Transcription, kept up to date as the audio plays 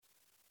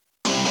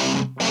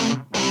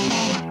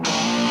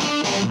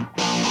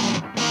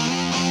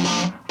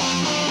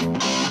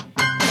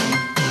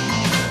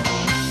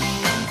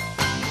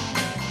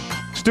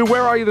Stu,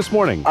 where are you this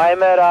morning?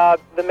 I'm at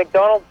the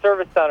McDonald's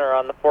Service Center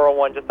on the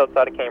 401 just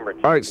outside of Cambridge.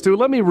 All right, Stu,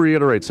 let me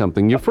reiterate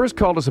something. You first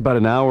called us about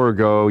an hour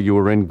ago. You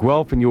were in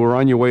Guelph, and you were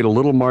on your way to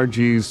Little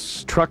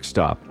Margie's truck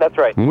stop. That's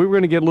right. And we were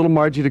going to get Little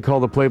Margie to call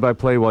the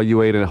play-by-play while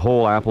you ate a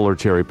whole apple or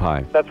cherry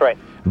pie. That's right.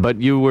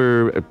 But you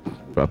were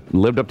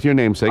lived up to your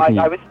namesake.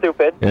 I was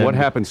stupid. And what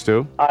happened,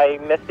 Stu? I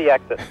missed the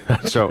exit.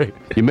 So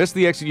you missed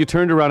the exit, you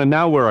turned around, and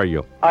now where are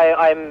you?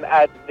 I'm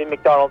at the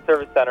McDonald's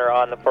Service Center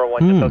on the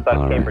 401 just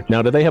outside of Cambridge.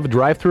 Now, do they have a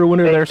drive-through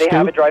window there, Stu? They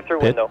have a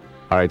drive-through window.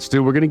 All right,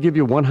 Stu, we're going to give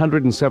you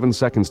 107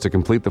 seconds to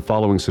complete the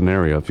following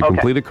scenario. If you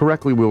complete it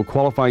correctly, we will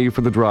qualify you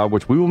for the draw,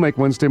 which we will make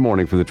Wednesday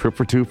morning for the Trip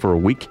for Two for a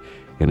week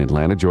in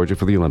Atlanta, Georgia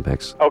for the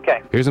Olympics.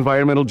 Okay. Here's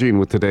Environmental Gene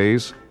with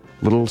today's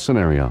little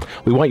scenario.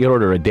 We want you to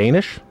order a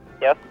Danish,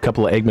 Yes. a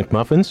couple of Egg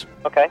McMuffins,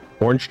 Okay.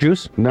 orange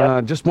juice.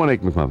 Nah, just one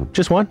Egg McMuffin.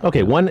 Just one?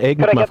 Okay, one Egg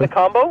Could McMuffin. I get the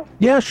combo?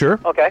 Yeah, sure.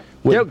 Okay.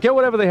 Get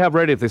whatever they have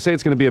ready. If they say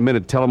it's going to be a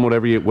minute, tell them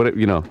whatever you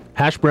know.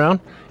 Hash brown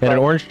and an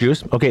orange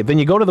juice. Okay, then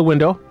you go to the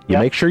window. You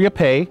make sure you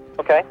pay.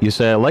 Okay. You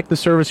say, I like the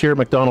service here at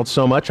McDonald's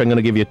so much, I'm going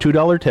to give you a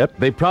 $2 tip.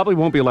 They probably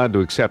won't be allowed to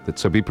accept it,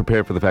 so be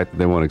prepared for the fact that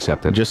they won't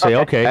accept it. Just say,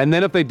 okay. And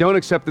then if they don't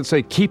accept it,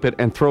 say, keep it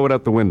and throw it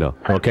out the window.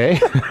 Okay.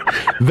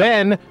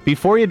 Then,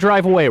 before you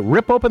drive away,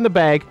 rip open the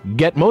bag,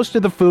 get most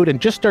of the food, and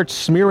just start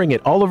smearing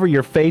it all over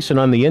your face and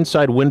on the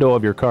inside window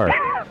of your car.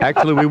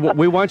 Actually,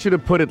 we want you to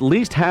put at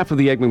least half of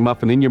the Egg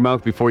McMuffin in your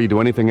mouth before you do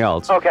anything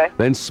else. Okay.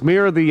 Then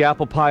smear the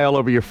apple pie all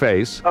over your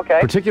face. Okay.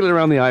 Particularly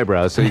around the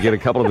eyebrows, so you get a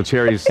couple of the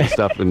cherries and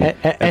stuff and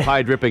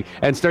pie dripping.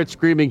 And start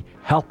screaming,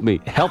 help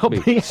me, help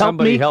me,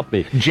 somebody help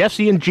me.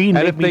 Jesse and Gene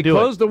And make if me they do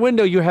close it. the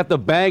window, you have to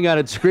bang on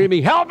it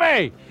screaming, help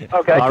me!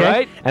 Okay. All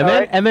right?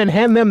 And then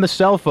hand them the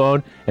cell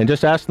phone and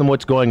just ask them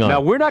what's going on.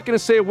 Now, we're not going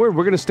to say a word.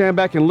 We're going to stand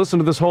back and listen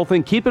to this whole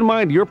thing. Keep in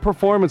mind, your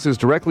performance is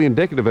directly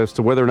indicative as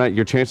to whether or not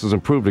your chances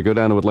improve to go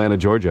down to Atlanta,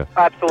 Georgia.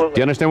 Absolutely. Do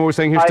you understand what we're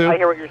saying here, Stu? I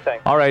hear what you're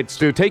saying. All right,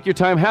 Stu, take your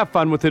time. Have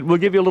fun with it. We'll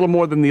give you a little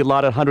more than the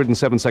allotted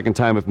 107-second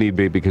time if need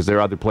be, because there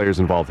are other players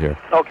involved here.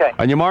 Okay.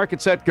 On your mark,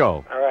 get set,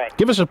 go. All right.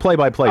 Give us a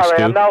play-by-play, All right.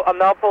 Stu. I'm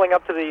now pulling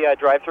up to the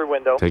drive-through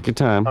window. Take your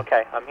time.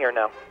 Okay. I'm here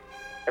now.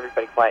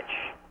 Everybody quiet.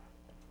 Shh.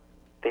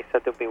 They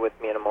said they'll be with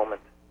me in a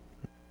moment.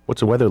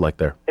 What's the weather like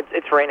there?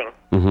 It's raining.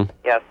 Mm-hmm.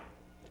 Yes.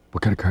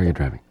 What kind of car are you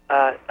driving?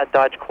 A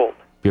Dodge Colt.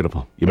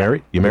 Beautiful. You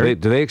married? You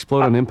married? Do they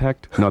explode on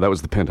impact? No, that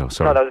was the Pinto.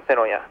 Sorry. No, that was a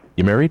Pinto, yeah.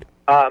 You married?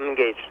 I'm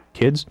engaged.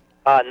 Kids?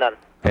 None.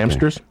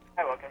 Hamsters?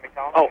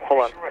 Oh,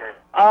 hold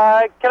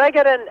on. Can I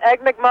get an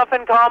Egg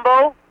McMuffin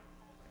combo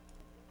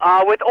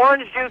with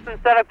orange juice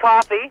instead of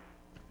coffee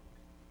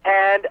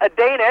and a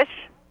Danish?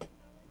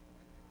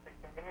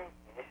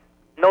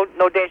 No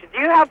Danish. Do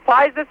you have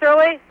pies this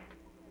early?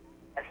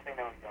 Actually,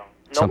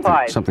 no. No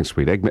pies. Something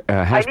sweet. Hash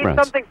I need browns.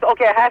 something.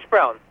 Okay, hash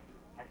browns.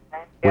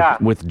 Yeah.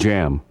 With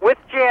jam. With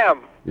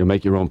jam. You'll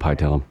make your own pie,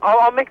 tell them.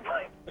 I'll make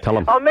my. Tell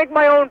them. I'll make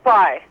my own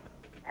pie.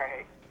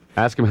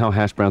 Ask them how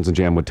hash browns and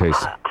jam would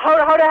taste.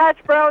 How do hash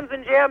browns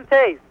and jam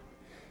taste?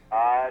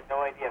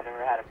 No idea. I've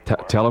never had it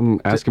before. Tell him.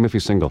 Ask him if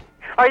he's single.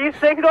 Are you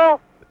single?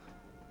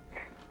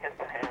 Yes,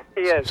 I am.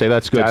 He is. Say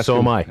that's good, so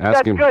am I.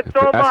 Ask him. Good, so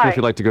am ask him I. if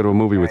you'd like to go to a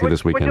movie with you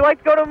this Would weekend. you like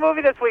to go to a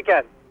movie this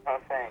weekend? Oh,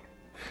 thanks.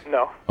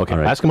 No. Okay, All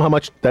right. ask them how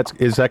much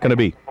is that going to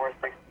be.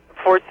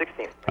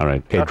 416. All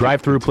right. Okay,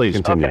 drive through, please.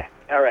 Continue. Okay.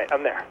 All right,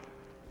 I'm there.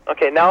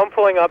 Okay, now I'm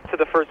pulling up to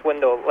the first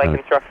window, like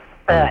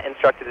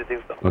instructed to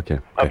do so. Okay.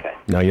 Okay.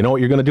 Now you know what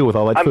you're going to do with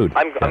all that food.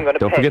 I'm going to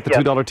Don't pay. forget the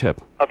yes. $2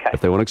 tip. Okay.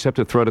 If they won't accept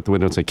it, throw it at the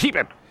window and say, keep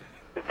it.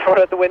 Throw it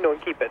out the window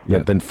and keep it. Yeah,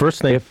 then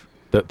first thing,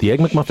 the Egg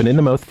McMuffin in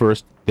the mouth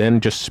first,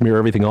 then just smear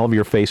everything all over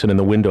your face and in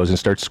the windows and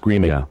start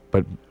screaming. Yeah,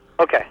 but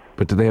Okay.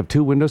 do they have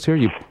two windows here?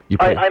 You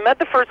pay. I'm at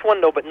the first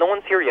window, but no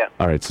one's here yet.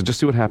 All right, so just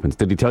see what happens.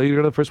 Did he tell you to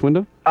go to the first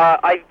window?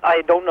 I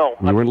don't know.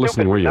 You I'm weren't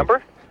listening, stupid, were you?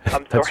 Remember? I'm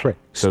sorry. That's right.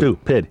 So-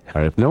 Stupid.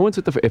 All right, if no one's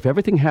if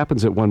everything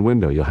happens at one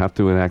window, you'll have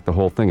to enact the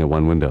whole thing at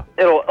one window.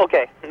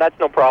 Okay, that's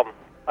no problem.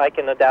 I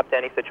can adapt to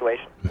any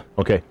situation.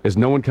 Okay. Is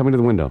no one coming to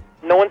the window?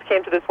 No one's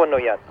came to this window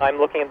yet. I'm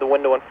looking at the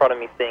window in front of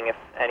me, seeing if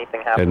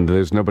anything happens. And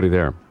there's nobody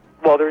there.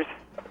 Well, there's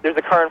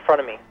a car in front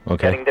of me,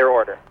 Okay. getting their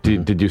order.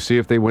 Did you see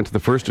if they went to the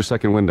first or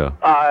second window?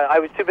 I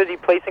was too busy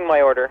placing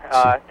my order,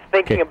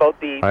 thinking about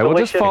the All right, well,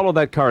 just delicious follow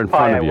that car in pie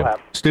front I of will you.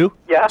 have. Stu?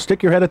 Yeah?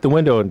 Stick your head at the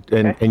window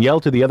and yell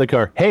to the other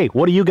car, hey,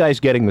 what are you guys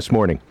getting this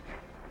morning?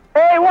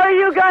 Hey, what are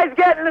you guys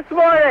getting this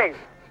morning?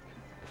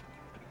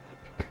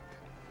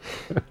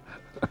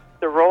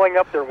 They're rolling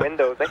up their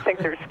windows. I think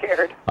they're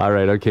scared. All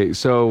right, okay.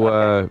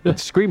 So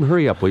scream,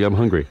 hurry up, will you? I'm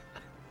hungry.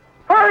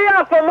 Hurry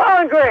up, I'm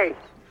hungry!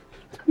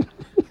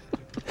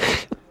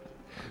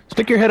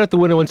 Stick your head out the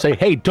window and say,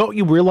 hey, don't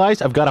you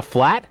realize I've got a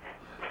flat?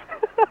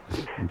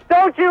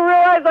 Don't you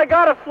realize I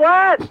got a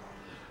flat?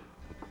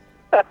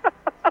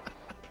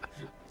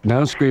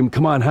 Now scream,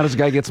 come on, how does a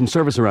guy get some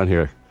service around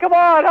here? Come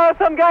on, how does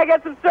some guy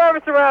get some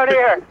service around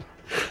here?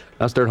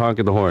 Now start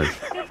honking the horn.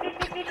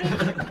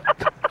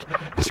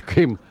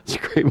 Scream,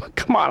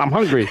 come on, I'm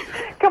hungry.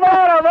 Come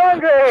on, I'm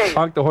hungry!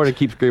 Honk the horn and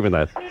keep screaming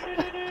that.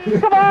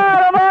 Come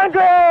on, I'm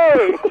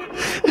hungry!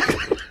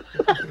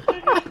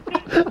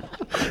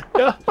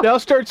 Now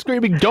start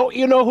screaming, don't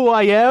you know who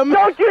I am?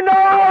 Don't you know who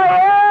I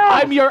am?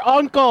 I'm your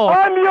uncle.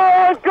 I'm your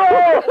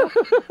uncle.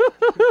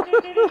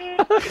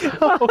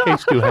 Okay,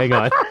 Stu, hang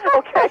on.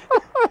 Okay.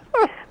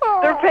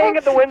 They're paying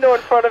at the window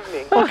in front of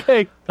me.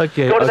 Okay.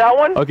 Go to that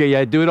one? Okay,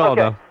 yeah, do it all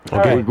Okay. now. All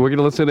Okay, right. we're going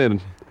to listen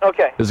in.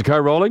 Okay. Is the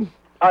car rolling?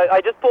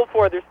 I just pulled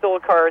forward. There's still a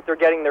car. They're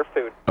getting their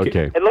food.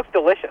 Okay. It looks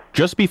delicious.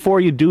 Just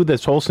before you do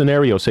this whole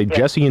scenario, say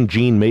Jesse and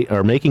Gene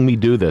are making me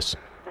do this.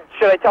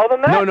 Should I tell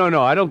them that?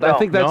 No. I don't. I No.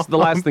 think that's No?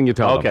 the last thing you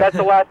tell Okay. them. That's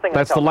the last thing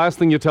That's I the tell last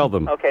thing you tell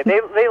them. them. Okay.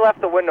 They left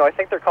the window. I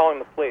think they're calling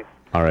the police.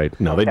 All right.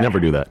 No, they'd never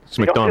do that. It's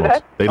don't do McDonald's.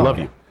 that? They love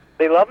you.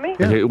 They love me?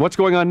 Okay, what's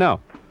going on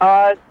now?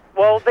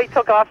 Well, they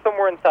took off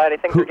somewhere inside. I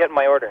think they're getting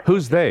my order.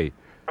 Who's they?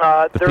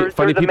 There's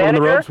funny a people in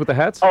the manager. robes with the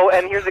hats? Oh,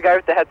 and here's the guy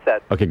with the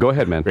headset. Okay, go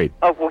ahead, man. Great.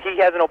 Oh, well, he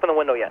hasn't opened the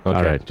window yet. Okay.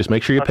 All right. Just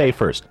make sure you pay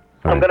first.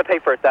 I'm going to pay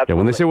first. Absolutely. Yeah,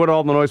 when they say what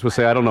all the noise was,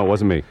 say, I don't know, it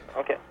wasn't me.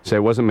 Okay. Say it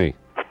wasn't me.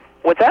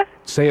 What's that?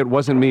 Say it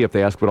wasn't me if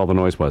they ask what all the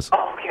noise was.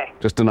 Oh, okay.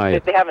 Just deny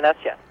it. They haven't asked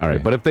yet. All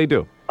right, but if they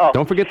do, Oh,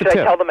 don't forget the should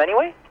tip. I tell them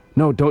anyway?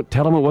 No, don't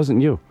tell them it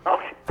wasn't you.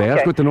 Okay. If they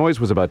ask what the noise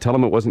was about, tell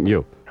them it wasn't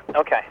you.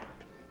 Okay.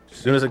 As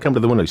soon as I come to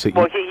the window, you say,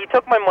 Well, he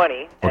took my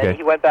money, and Okay.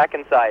 he went back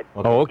inside.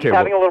 Oh, okay. He's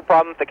having a little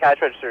problem with the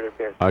cash register, it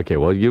appears. Okay,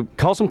 well, you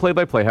call some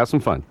play-by-play, have some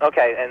fun.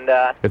 Okay, and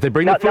If they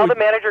bring now, the food... now the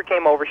manager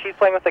came over. She's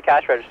playing with the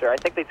cash register. I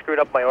think they screwed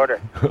up my order.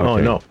 oh,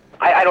 Okay. no.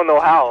 I don't know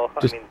how.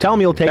 Just I mean, tell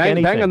me you'll take Bang,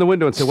 anything. bang on the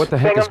window and say, what the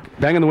heck Bang is...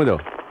 Bang on the window.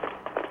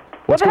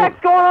 what the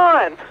heck's going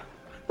on?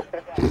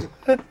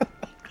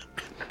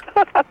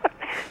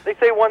 They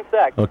say 1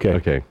 sec. Okay.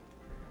 Okay.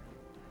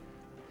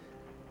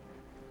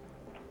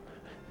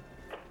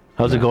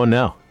 How's it going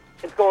now?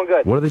 It's going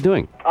good. What are they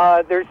doing?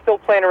 They're still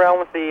playing around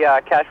with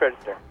the cash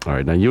register. All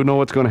right, now you know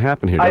what's going to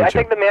happen here, don't I you?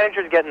 think the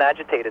manager's getting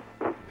agitated.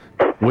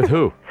 With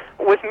who?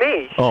 With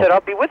me. She Oh. said,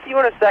 I'll be with you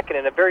in a second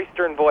in a very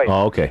stern voice.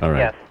 Oh, okay. All right.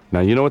 Yes. Now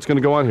you know what's going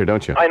to go on here,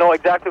 don't you? I know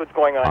exactly what's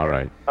going on. All here.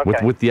 right.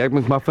 Okay. With the Egg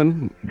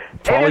McMuffin Hey,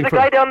 falling there's a from...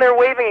 guy down there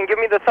waving and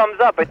giving me the thumbs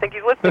up. I think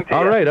he's listening to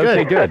All you. right,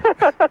 okay, good.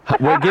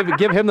 Well,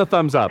 give him the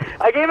thumbs up.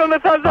 I gave him the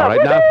thumbs All up.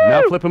 right, now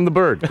Woohoo! flip him the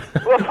bird.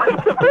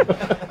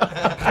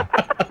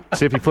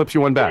 See if he flips you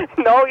one back.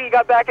 No, he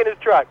got back in his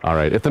truck. All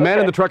right. If the man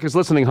in the truck is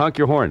listening, honk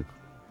your horn.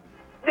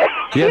 Yes,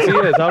 yes, he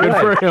is. All Good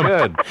right. for him.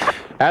 Good.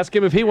 Ask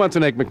him if he wants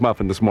an Egg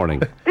McMuffin this morning.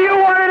 Do you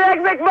want an Egg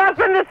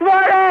McMuffin this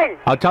morning?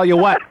 I'll tell you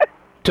what.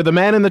 To the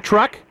man in the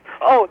truck,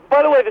 Oh,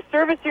 by the way, the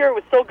service here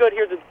was so good.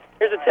 Here's a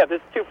tip. This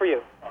is 2 for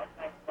you.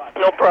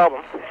 No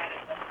problem.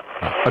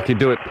 Okay,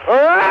 do it.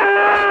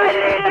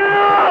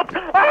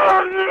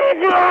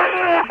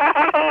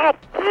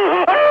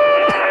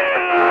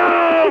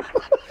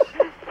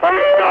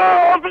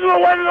 Open the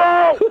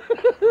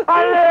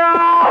window!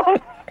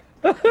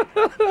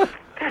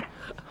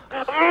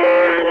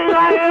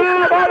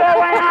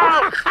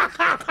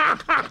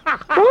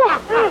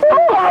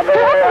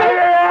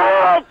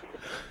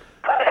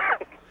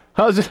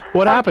 how's it?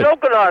 What happened?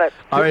 Choking on it.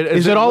 All right.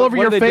 Is it all over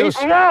what your are they doing?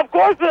 face? Yeah, of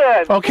course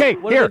it is. Okay,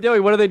 What are here. they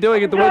doing? What are they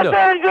doing at the window?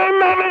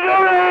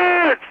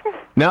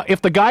 Now,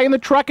 if the guy in the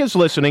truck is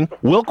listening,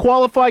 we'll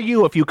qualify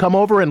you if you come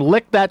over and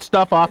lick that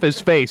stuff off his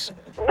face.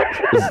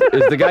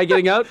 Is the guy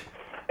getting out?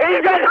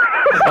 He's got...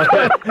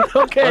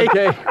 Okay.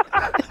 Okay.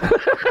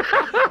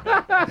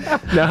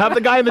 Now have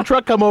the guy in the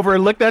truck come over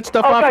and lick that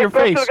stuff off your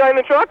back to face. the guy in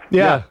the truck?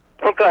 Yeah.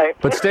 Okay.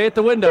 But stay at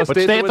the window. But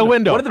stay at the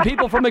window. What are the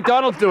people from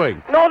McDonald's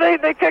doing? No,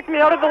 they kicked me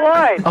out of the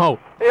line. Oh,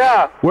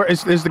 Yeah. where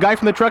is the guy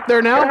from the truck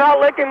there They're now? not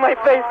licking my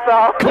face,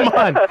 pal. Come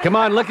on. Come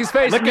on, lick his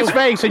face. Lick his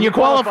face and you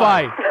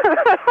qualify.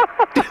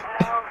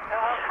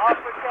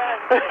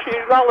 She's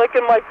not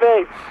licking my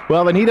face.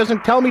 Well, then he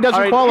doesn't tell me he doesn't All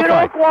right. You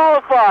qualify. don't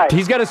qualify.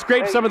 He's got to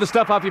scrape some of the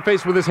stuff off your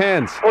face with his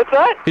hands. What's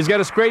that? He's got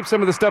to scrape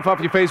some of the stuff off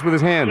your face with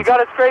his hands. You got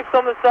to scrape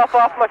some of the stuff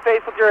off my face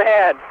with your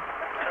hand.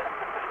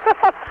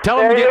 Tell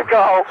him There to you get.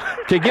 go.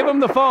 Okay, give him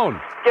the phone.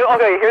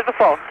 Okay, here's the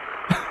phone.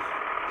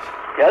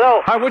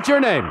 Hello, Hi, what's your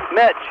name?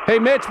 Mitch. Hey,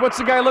 Mitch, what's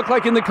the guy look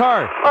like in the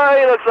car? Oh,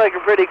 he looks like a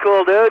pretty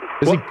cool dude.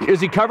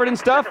 Is he covered in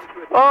stuff?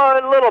 Oh,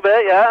 a little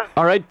bit, yeah.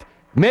 All right,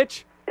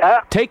 Mitch, Yeah.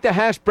 take the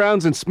hash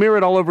browns and smear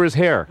it all over his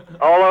hair,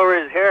 All over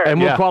his hair. and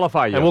we'll Yeah.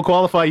 qualify you. And we'll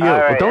qualify you. All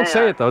right. Don't hang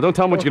say on. it though. Don't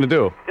tell him what you're gonna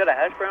do. Got a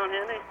hash brown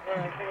handy?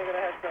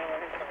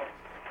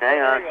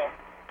 Hang on.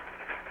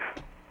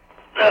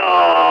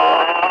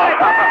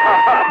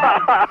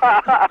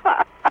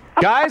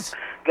 Guys,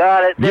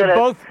 Got it. Did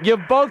it.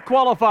 you've both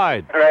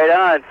qualified. Right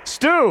on.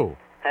 Stu,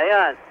 Hang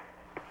on.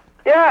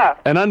 Yeah,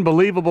 an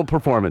unbelievable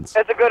performance.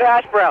 it's a good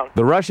hash brown.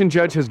 The Russian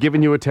judge has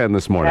given you a 10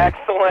 this morning.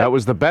 Excellent. That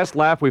was the best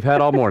laugh we've had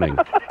all morning.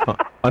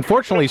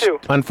 Unfortunately, Me too.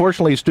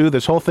 unfortunately, Stu,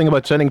 this whole thing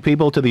about sending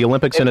people to the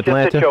Olympics in It's just a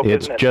Atlanta, joke,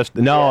 it's isn't it? just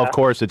no. Yeah. Of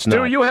course, it's Stu,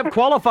 not. you have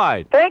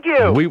qualified. Thank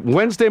you.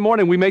 Wednesday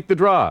morning we make the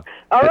draw.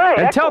 All right.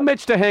 And tell excellent.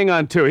 Mitch to hang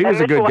on too. He was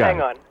And a good Mitch will guy.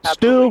 Hang on.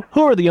 Stu,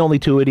 who are the only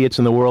two idiots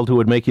in the world who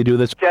would make you do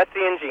this? Jesse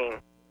and Jean.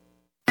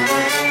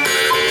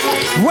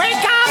 Wake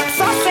up,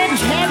 sausage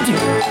head!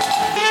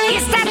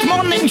 Is that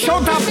morning show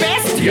the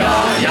best? Yeah,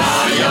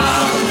 yeah,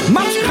 yeah.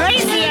 Much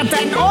crazier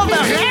than all the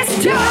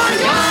rest? Yeah,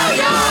 yeah,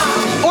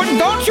 yeah. And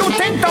don't you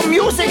think the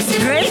music's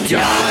great?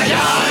 Yeah,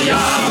 yeah,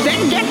 yeah.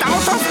 Then get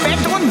out of bed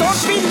and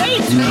don't be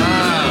late.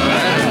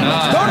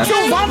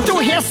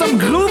 hear some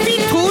groovy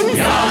tunes?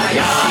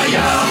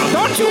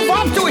 Don't you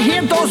want to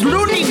hear those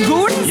loony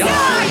goons?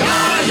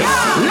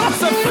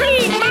 Lots of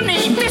free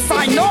money, this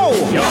I know.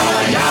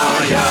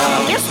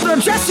 It's the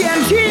Jesse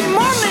and Gene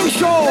Morning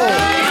Show.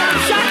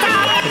 Shut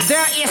up!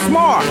 There is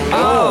more.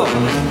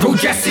 To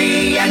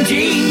Jesse and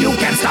Gene, you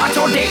can start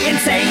your day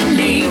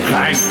insanely.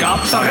 Crank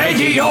up the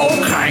radio,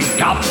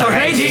 crank up the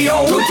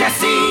radio. To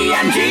Jesse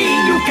and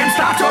Gene, you can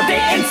start your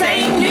day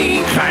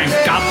insanely.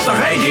 Crank up the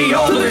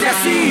radio. To the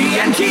Jesse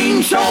and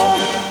Gene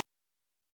Show.